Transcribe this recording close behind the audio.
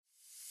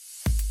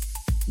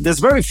There's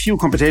very few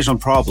computational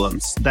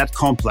problems that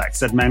complex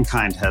that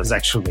mankind has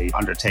actually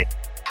undertaken.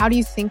 How do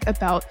you think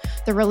about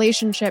the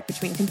relationship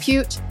between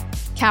compute,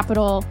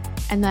 capital,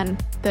 and then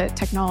the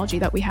technology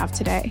that we have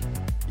today?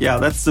 Yeah,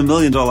 that's the $1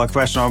 million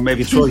question, or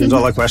maybe $1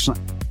 trillion question.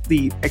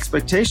 The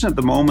expectation at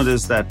the moment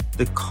is that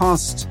the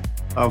cost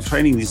of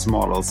training these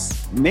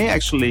models may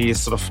actually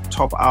sort of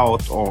top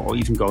out or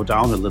even go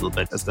down a little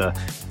bit as the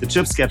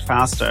chips get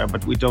faster,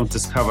 but we don't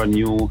discover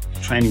new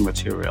training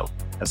material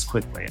as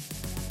quickly.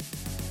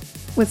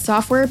 With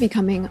software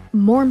becoming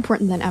more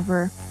important than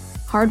ever,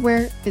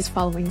 hardware is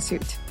following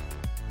suit.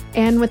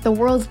 And with the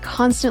world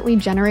constantly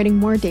generating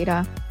more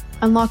data,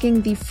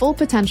 unlocking the full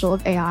potential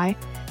of AI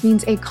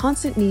means a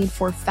constant need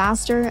for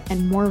faster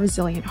and more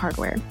resilient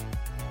hardware.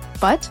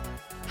 But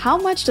how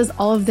much does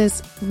all of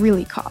this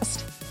really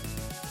cost?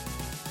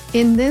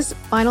 In this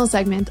final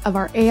segment of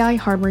our AI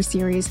hardware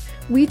series,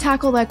 we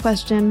tackle that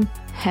question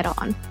head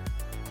on.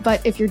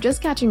 But if you're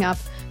just catching up,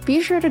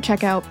 be sure to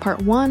check out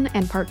part 1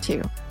 and part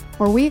 2,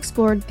 where we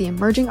explored the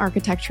emerging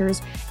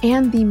architectures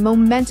and the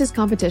momentous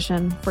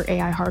competition for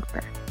AI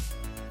hardware.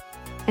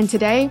 And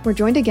today, we're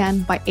joined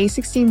again by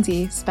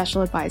A16Z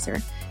Special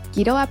Advisor,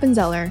 Guido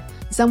Appenzeller,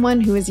 someone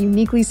who is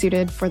uniquely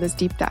suited for this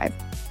deep dive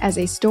as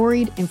a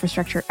storied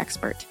infrastructure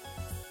expert,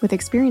 with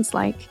experience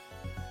like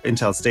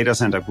Intel's data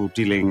center group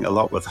dealing a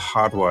lot with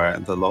hardware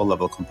and the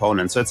low-level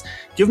components. So it's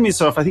given me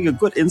I think, a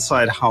good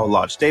insight how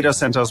large data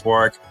centers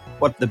work,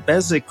 what the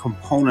basic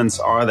components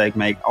are that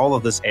make all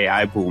of this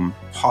AI boom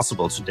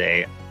possible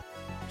today.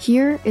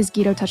 Here is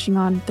Guido touching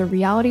on the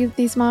reality of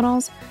these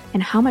models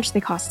and how much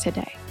they cost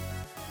today.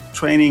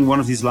 Training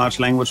one of these large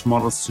language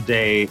models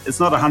today,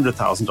 it's not a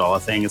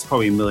 $100,000 thing, it's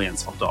probably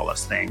millions of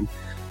dollars thing.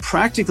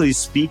 Practically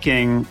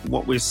speaking,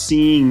 what we're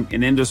seeing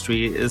in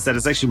industry is that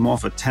it's actually more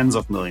of a tens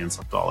of millions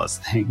of dollars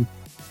thing.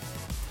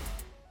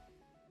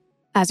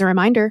 As a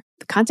reminder,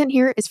 the content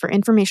here is for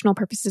informational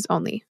purposes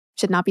only,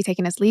 should not be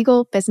taken as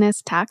legal,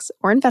 business, tax,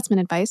 or investment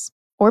advice,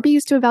 or be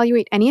used to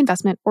evaluate any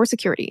investment or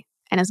security,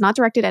 and is not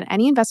directed at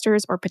any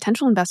investors or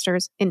potential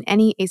investors in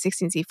any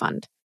A16Z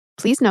fund.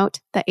 Please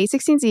note that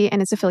A16Z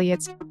and its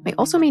affiliates may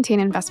also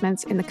maintain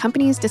investments in the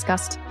companies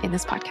discussed in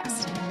this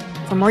podcast.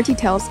 For more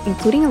details,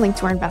 including a link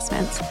to our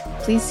investments,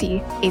 please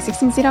see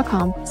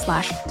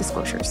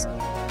a16z.com/disclosures.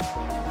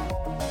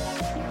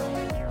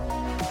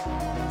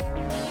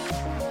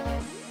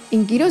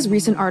 In Guido's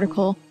recent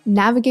article,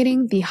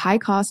 Navigating the High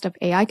Cost of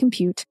AI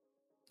Compute,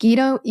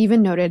 Guido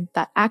even noted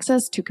that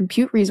access to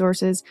compute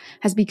resources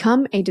has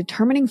become a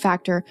determining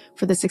factor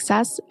for the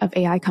success of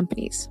AI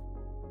companies.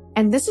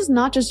 And this is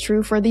not just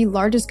true for the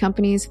largest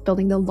companies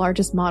building the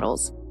largest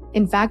models.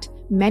 In fact,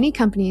 many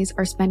companies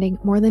are spending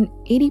more than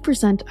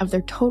 80% of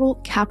their total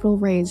capital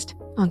raised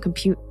on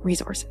compute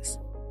resources.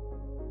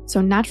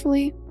 So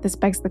naturally, this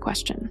begs the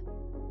question,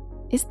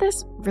 is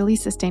this really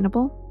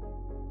sustainable?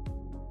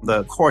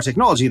 The core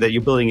technology that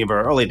you're building in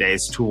very early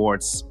days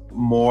towards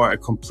more a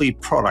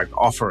complete product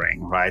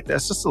offering, right?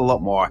 There's just a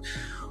lot more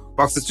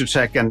boxes to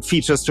check and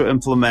features to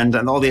implement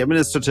and all the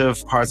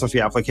administrative parts of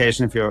your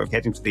application if you're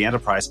getting to the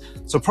enterprise.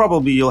 So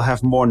probably you'll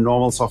have more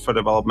normal software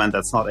development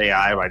that's not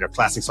AI, right? Or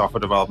classic software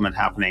development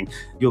happening.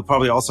 You'll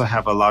probably also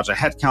have a larger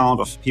headcount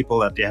of people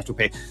that you have to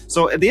pay.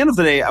 So at the end of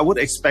the day, I would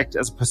expect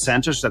as a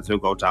percentage that will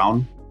go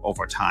down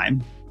over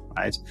time,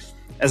 right?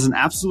 As an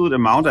absolute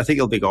amount, I think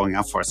it'll be going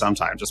up for some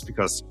time just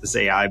because this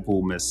AI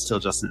boom is still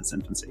just in its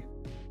infancy.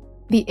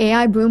 The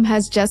AI boom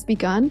has just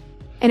begun.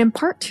 And in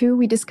part 2,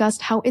 we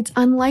discussed how it's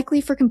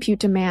unlikely for compute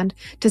demand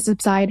to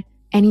subside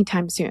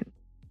anytime soon.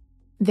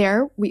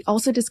 There, we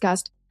also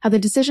discussed how the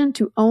decision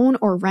to own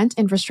or rent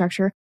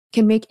infrastructure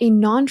can make a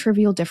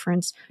non-trivial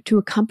difference to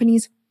a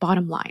company's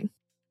bottom line.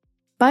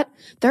 But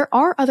there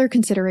are other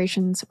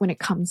considerations when it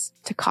comes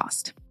to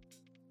cost.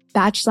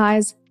 Batch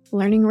size,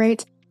 learning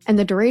rate, and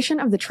the duration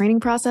of the training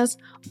process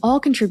all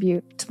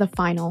contribute to the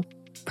final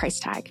price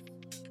tag.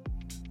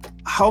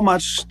 How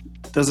much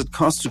does it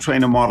cost to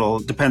train a model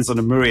depends on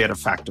a myriad of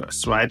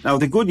factors, right? Now,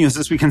 the good news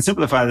is we can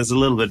simplify this a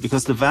little bit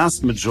because the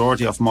vast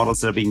majority of models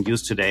that are being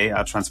used today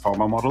are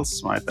transformer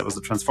models, right? That was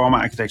the transformer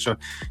architecture,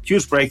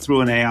 huge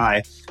breakthrough in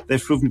AI.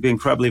 They've proven to be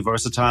incredibly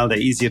versatile. They're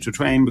easier to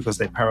train because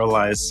they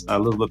parallelize a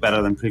little bit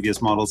better than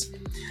previous models.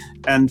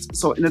 And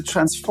so in a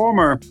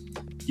transformer,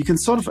 you can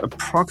sort of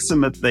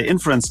approximate the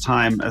inference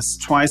time as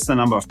twice the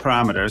number of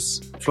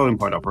parameters, floating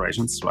point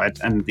operations, right?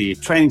 And the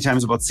training time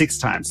is about 6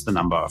 times the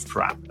number of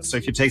parameters. So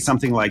if you take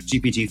something like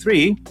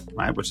GPT-3,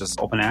 right, which is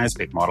OpenAI's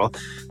big model,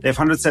 they have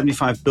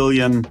 175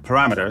 billion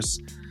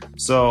parameters.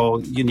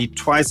 So you need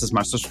twice as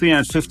much. So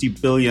 350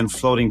 billion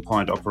floating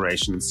point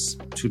operations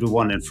to do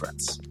one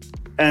inference.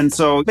 And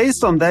so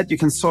based on that, you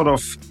can sort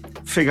of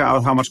figure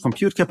out how much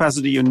compute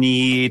capacity you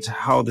need,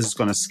 how this is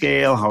going to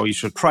scale, how you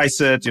should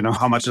price it,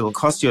 how much it'll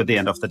cost you at the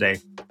end of the day.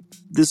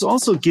 This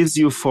also gives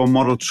you for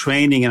model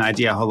training an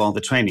idea how long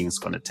the training is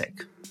going to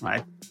take,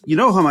 right? You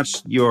know how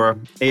much your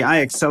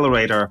AI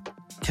accelerator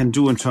can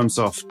do in terms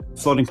of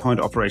floating point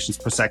operations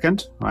per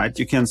second, right?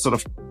 You can sort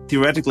of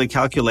theoretically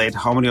calculate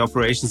how many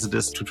operations it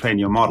is to train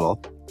your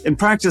model. In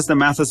practice, the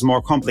math is more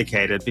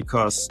complicated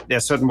because there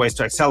are certain ways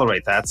to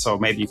accelerate that. So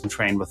maybe you can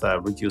train with a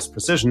reduced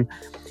precision,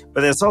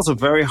 but it's also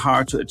very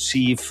hard to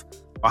achieve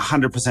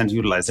 100%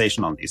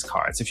 utilization on these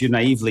cards. If you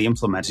naively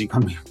implement it,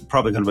 you're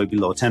probably going to be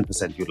below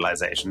 10%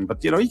 utilization.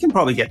 But you can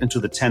probably get into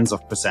the tens of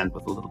percent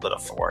with a little bit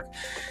of work.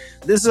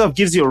 This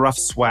gives you a rough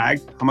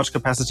swag, how much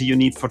capacity you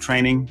need for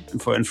training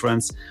and for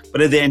inference. But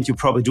at the end, you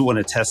probably do want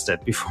to test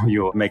it before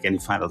you make any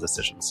final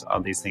decisions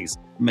on these things.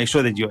 Make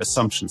sure that your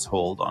assumptions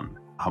hold on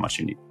how much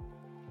you need.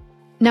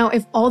 Now,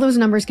 if all those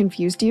numbers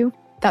confused you,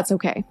 that's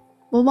okay.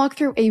 We'll walk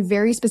through a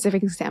very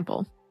specific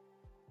example.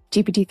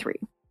 GPT-3.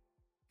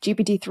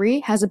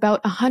 GPT-3 has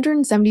about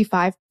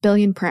 175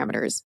 billion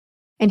parameters.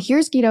 And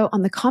here's Guido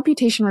on the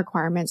computation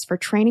requirements for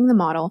training the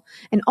model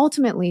and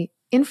ultimately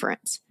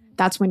inference.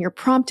 That's when you're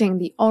prompting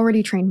the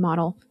already trained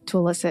model to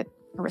elicit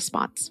a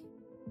response.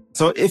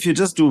 So if you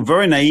just do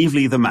very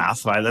naively the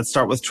math, right? Let's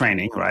start with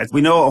training, right?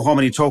 We know how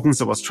many tokens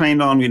it was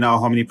trained on. We know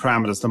how many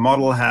parameters the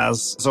model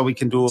has. So we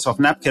can do soft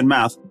napkin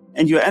math.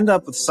 And you end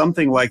up with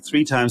something like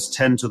 3 times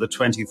 10 to the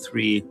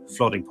 23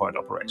 floating point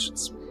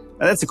operations.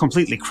 Now, that's a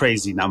completely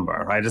crazy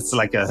number, right? It's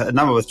like a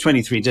number with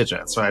 23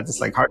 digits, right? It's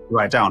like hard to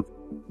write down.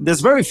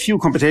 There's very few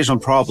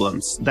computational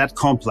problems that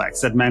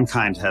complex that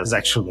mankind has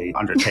actually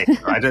undertaken,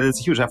 right? It's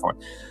a huge effort.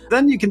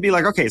 Then you can be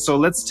like, okay, so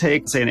let's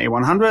take, say, an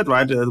A100,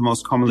 right? The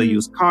most commonly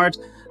used card.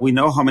 We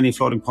know how many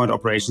floating point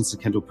operations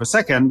it can do per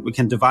second. We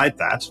can divide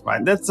that,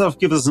 right? That sort of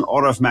gives us an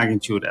order of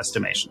magnitude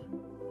estimation,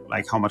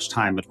 like how much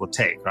time it would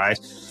take, right?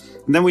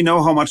 And then we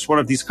know how much one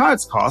of these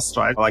cards cost,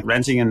 right? Like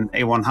renting an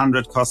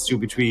A100 costs you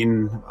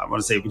between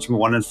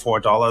 $1 and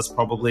 $4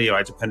 probably,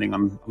 right? Depending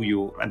on who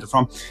you rent it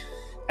from.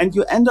 And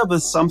you end up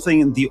with something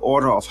in the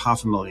order of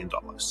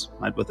 $500,000,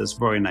 right? With this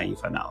very naive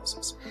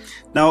analysis.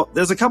 Now,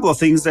 there's a couple of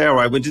things there,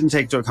 right? We didn't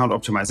take into account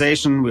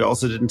optimization. We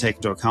also didn't take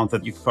into account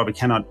that you probably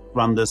cannot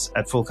run this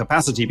at full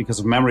capacity because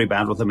of memory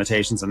bandwidth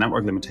limitations and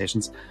network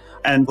limitations.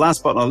 And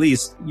last but not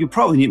least, you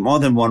probably need more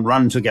than one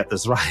run to get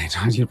this right.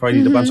 You probably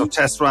need a bunch of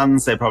test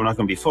runs. They're probably not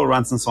going to be full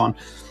runs and so on.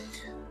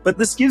 But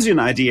this gives you an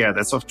idea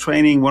that sort of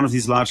training one of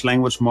these large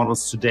language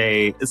models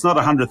today, it's not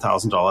a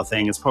 $100,000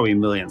 thing. It's probably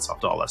millions of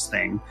dollars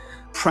thing.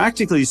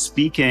 Practically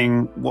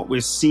speaking, what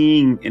we're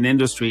seeing in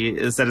industry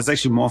is that it's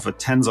actually more of a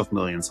tens of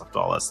millions of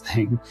dollars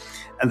thing.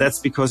 And that's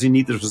because you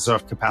need the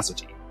reserved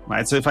capacity,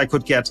 right? So if I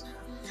could get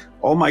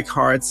all my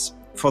cards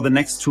for the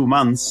next 2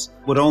 months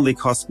would only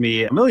cost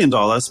me $1 million.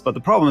 But the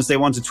problem is they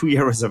want a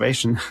 2-year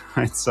reservation,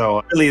 right?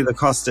 So really the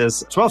cost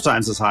is 12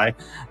 times as high.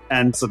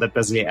 And so that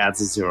basically adds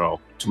a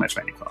zero to my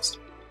training cost.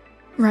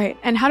 Right.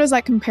 And how does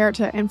that compare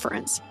to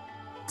inference?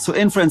 So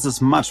inference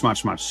is much,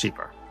 much, much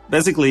cheaper.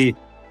 Basically,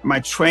 my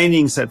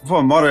training set for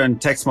a modern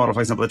text model,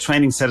 for example, the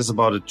training set is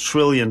about 1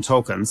 trillion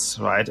tokens,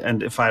 right?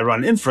 And if I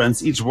run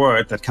inference, each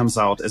word that comes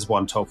out is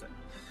 1 token,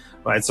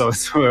 right? So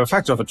it's a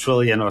factor of 1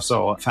 trillion or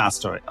so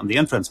faster on the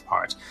inference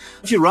part.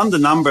 If you run the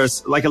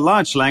numbers like a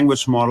large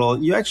language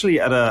model, you're actually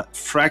at a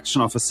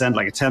fraction of a cent,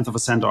 like 1/10 of a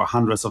cent or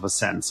 100th of a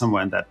cent,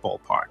 somewhere in that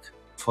ballpark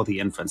for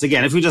the inference.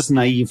 Again, if we just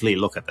naively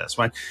look at this,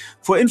 right?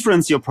 For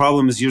inference, your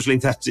problem is usually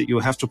that you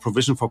have to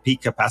provision for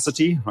peak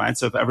capacity, right?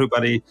 So if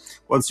everybody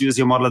wants to use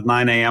your model at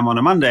 9 a.m. on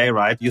a Monday,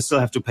 right, you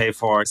still have to pay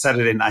for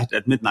Saturday night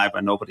at midnight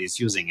when nobody's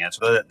using it.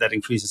 So that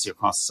increases your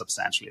costs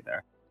substantially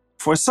there.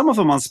 For some of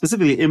the models,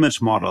 specifically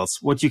image models,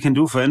 what you can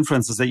do for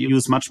inference is that you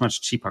use much,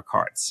 much cheaper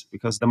cards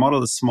because the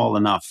model is small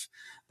enough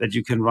that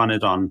you can run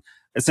it on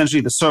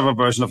essentially the server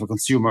version of a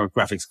consumer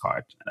graphics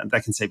card. And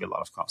that can save you a lot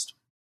of cost.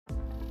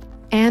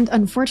 And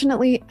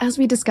unfortunately, as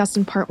we discussed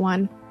in part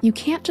 1, you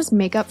can't just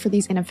make up for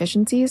these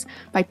inefficiencies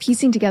by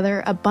piecing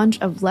together a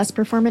bunch of less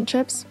performant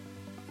chips,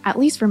 at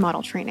least for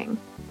model training.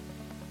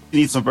 You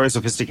need some very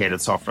sophisticated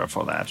software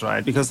for that,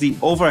 right? Because the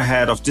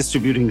overhead of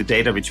distributing the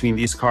data between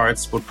these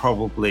cards would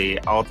probably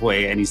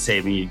outweigh any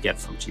saving you get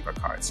from cheaper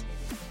cards.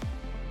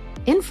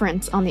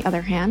 Inference, on the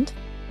other hand,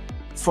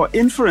 for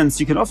inference,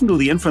 you can often do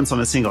the inference on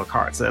a single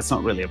card, so that's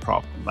not really a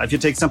problem. If you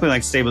take something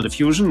like Stable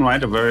Diffusion,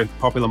 right, a very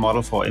popular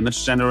model for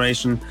image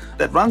generation,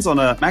 that runs on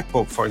a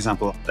MacBook, for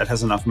example, that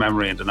has enough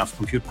memory and enough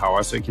compute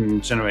power so you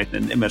can generate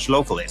an image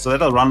locally. So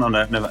that'll run on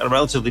a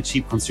relatively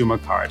cheap consumer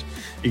card,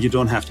 and you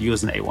don't have to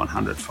use an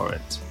A100 for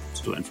it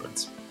to do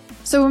inference.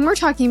 So when we're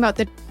talking about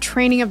the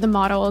training of the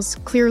models,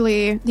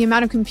 clearly the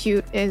amount of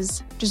compute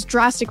is just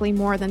drastically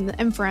more than the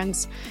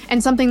inference.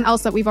 And something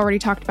else that we've already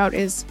talked about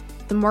is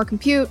the more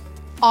compute,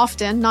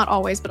 often, not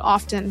always, but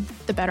often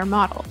the better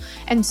model.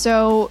 And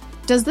so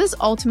does this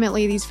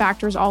ultimately, these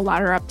factors all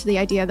ladder up to the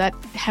idea that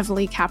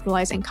heavily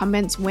capitalized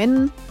incumbents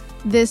win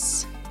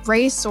this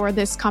race or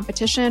this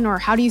competition? Or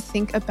how do you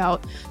think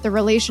about the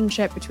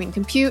relationship between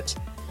compute,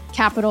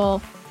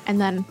 capital,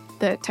 and then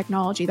the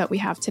technology that we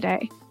have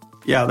today?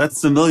 Yeah, that's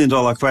the $1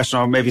 million question,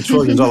 or maybe $1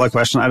 trillion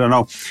question. I don't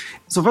know.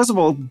 So first of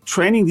all,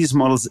 training these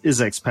models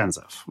is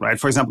expensive, right?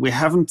 For example, we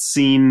haven't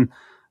seen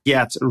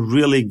get a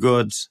really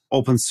good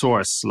open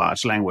source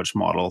large language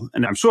model.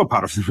 And I'm sure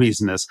part of the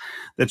reason is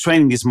that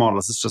training these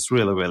models is just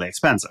really, really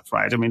expensive,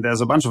 right? I mean,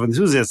 there's a bunch of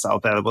enthusiasts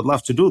out there that would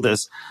love to do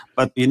this,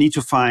 but you need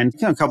to find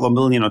a couple of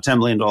million or $10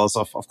 million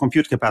of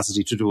compute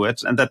capacity to do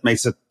it. And that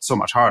makes it so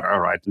much harder,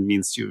 right? It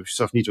means you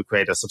sort of need to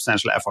create a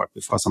substantial effort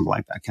before something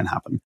like that can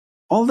happen.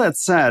 All that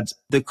said,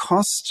 the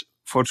cost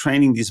for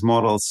training these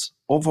models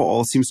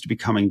overall seems to be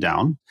coming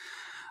down.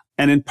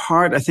 And in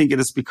part, I think it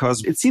is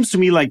because it seems to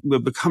me like we're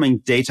becoming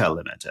data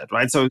limited,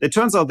 right? So it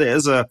turns out there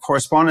is a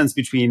correspondence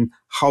between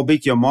how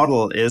big your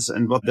model is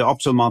and what the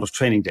optimal amount of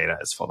training data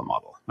is for the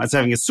model. Right? So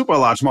having a super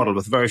large model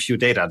with very few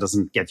data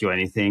doesn't get you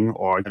anything,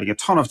 or having a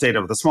ton of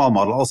data with a small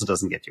model also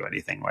doesn't get you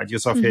anything, right? You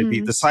sort of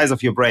the size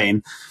of your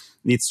brain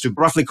needs to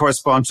roughly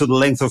correspond to the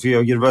length of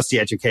your university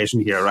education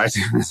here, right?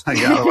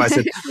 Otherwise,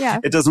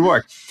 it doesn't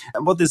work.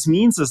 And what this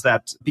means is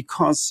that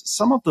because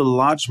some of the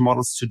large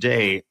models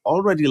today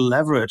already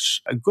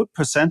leverage a good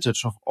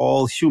percentage of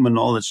all human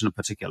knowledge in a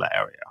particular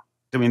area.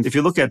 I mean, if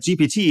you look at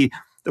GPT,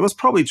 it was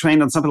probably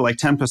trained on something like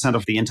 10%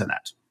 of the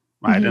internet,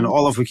 right? And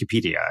all of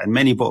Wikipedia and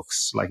many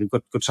books, like a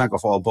good chunk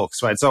of all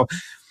books, right? So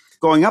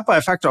going up by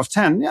a factor of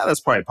 10, yeah, that's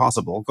probably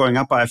possible. Going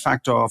up by a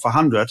factor of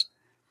 100,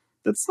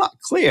 that's not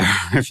clear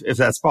if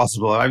that's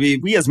possible. I mean,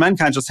 we as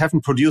mankind just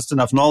haven't produced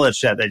enough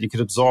knowledge yet that you could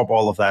absorb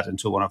all of that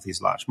into one of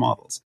these large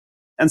models.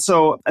 And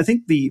so I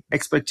think the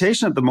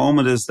expectation at the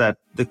moment is that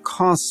the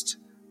cost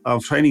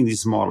of training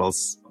these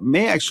models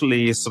may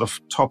actually sort of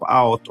top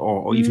out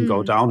or even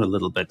go down a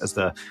little bit as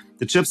the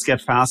chips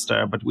get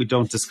faster, but we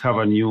don't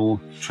discover new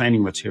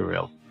training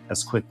material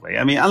as quickly.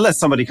 I mean, unless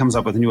somebody comes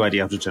up with a new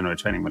idea how to generate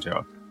training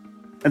material.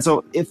 And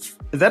so if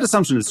that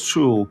assumption is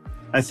true,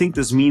 I think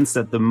this means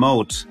that the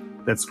moat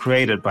that's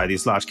created by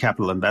these large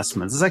capital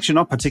investments is actually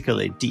not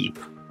particularly deep,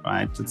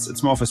 right?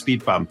 It's more of a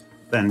speed bump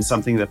than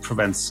something that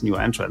prevents new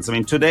entrants. I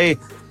mean, today,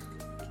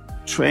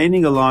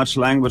 training a large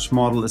language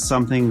model is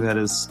something that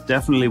is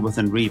definitely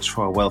within reach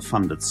for a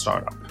well-funded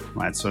startup,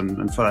 right? So,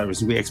 and for that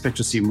reason, we expect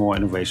to see more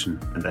innovation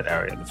in that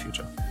area in the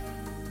future.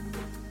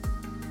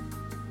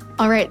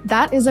 All right,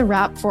 that is a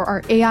wrap for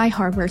our AI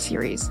hardware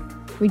series.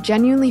 We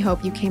genuinely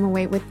hope you came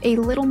away with a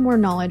little more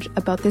knowledge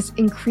about this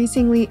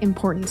increasingly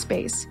important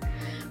space.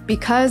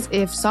 Because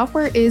if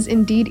software is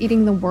indeed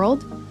eating the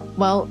world,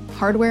 well,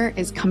 hardware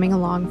is coming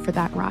along for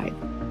that ride.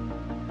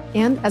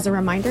 And as a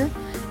reminder,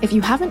 if you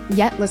haven't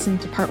yet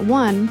listened to part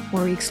 1,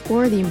 where we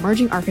explore the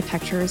emerging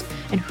architectures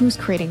and who's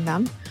creating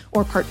them,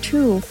 or part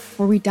 2,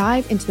 where we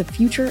dive into the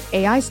future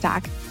AI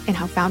stack and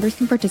how founders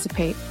can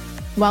participate,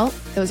 well,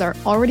 those are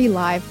already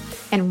live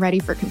and ready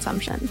for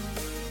consumption.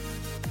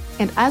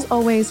 And as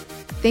always,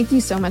 thank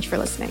you so much for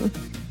listening.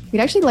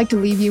 We'd actually like to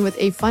leave you with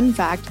a fun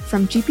fact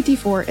from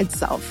GPT-4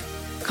 itself,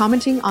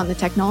 commenting on the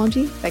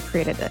technology that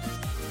created it.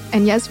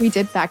 And yes, we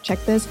did fact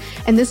check this,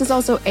 and this is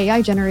also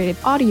AI-generated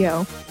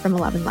audio from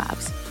 11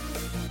 Labs.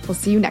 We'll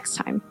see you next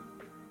time.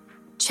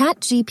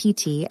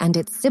 ChatGPT and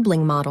its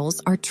sibling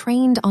models are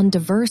trained on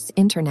diverse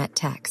internet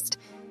text.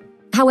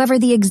 However,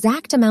 the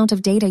exact amount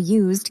of data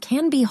used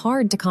can be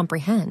hard to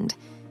comprehend.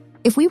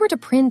 If we were to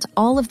print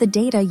all of the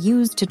data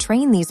used to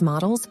train these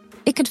models,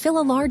 it could fill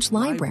a large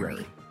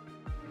library.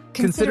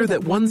 Consider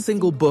that one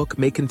single book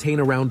may contain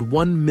around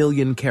 1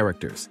 million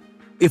characters.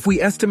 If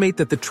we estimate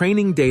that the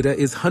training data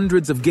is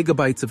hundreds of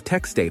gigabytes of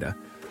text data,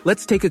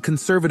 let's take a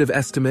conservative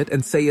estimate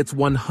and say it's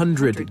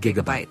 100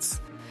 gigabytes.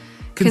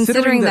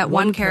 Considering that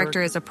one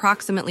character is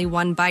approximately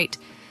 1 byte,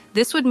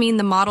 this would mean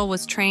the model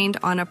was trained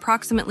on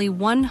approximately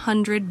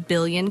 100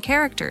 billion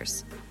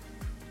characters.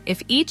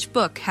 If each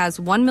book has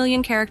 1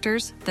 million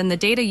characters, then the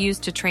data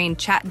used to train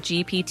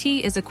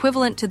ChatGPT is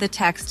equivalent to the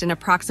text in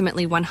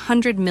approximately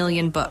 100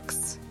 million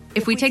books.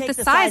 If we take the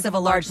size of a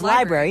large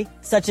library,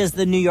 such as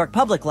the New York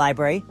Public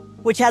Library,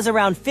 which has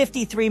around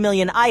 53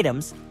 million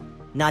items,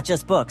 not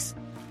just books,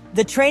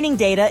 the training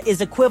data is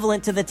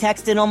equivalent to the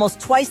text in almost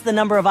twice the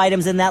number of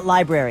items in that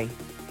library.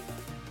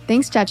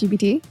 Thanks,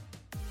 ChatGPT.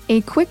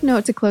 A quick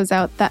note to close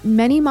out that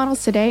many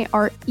models today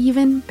are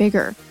even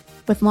bigger,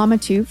 with Llama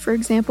 2, for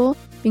example,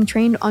 being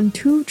trained on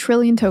 2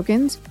 trillion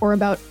tokens, or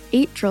about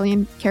 8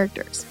 trillion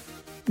characters.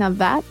 Now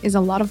that is a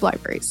lot of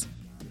libraries.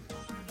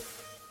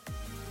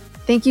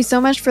 Thank you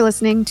so much for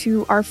listening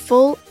to our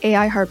full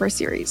AI hardware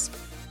series.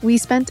 We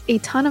spent a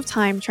ton of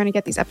time trying to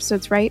get these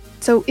episodes right,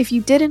 so if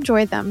you did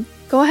enjoy them,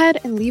 go ahead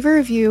and leave a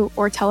review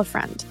or tell a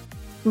friend.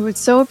 We would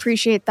so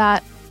appreciate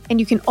that, and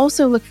you can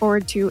also look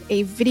forward to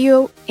a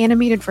video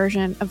animated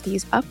version of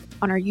these up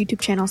on our YouTube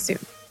channel soon.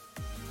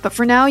 But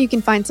for now, you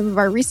can find some of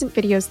our recent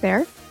videos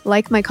there,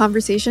 like my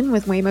conversation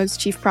with Waymo's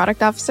Chief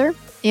Product Officer,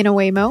 Anna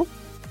Waymo,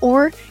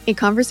 or a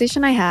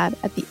conversation I had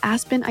at the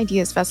Aspen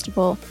Ideas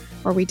Festival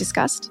where we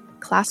discussed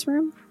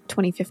Classroom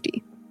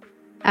 2050.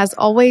 As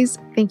always,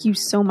 thank you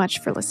so much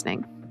for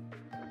listening.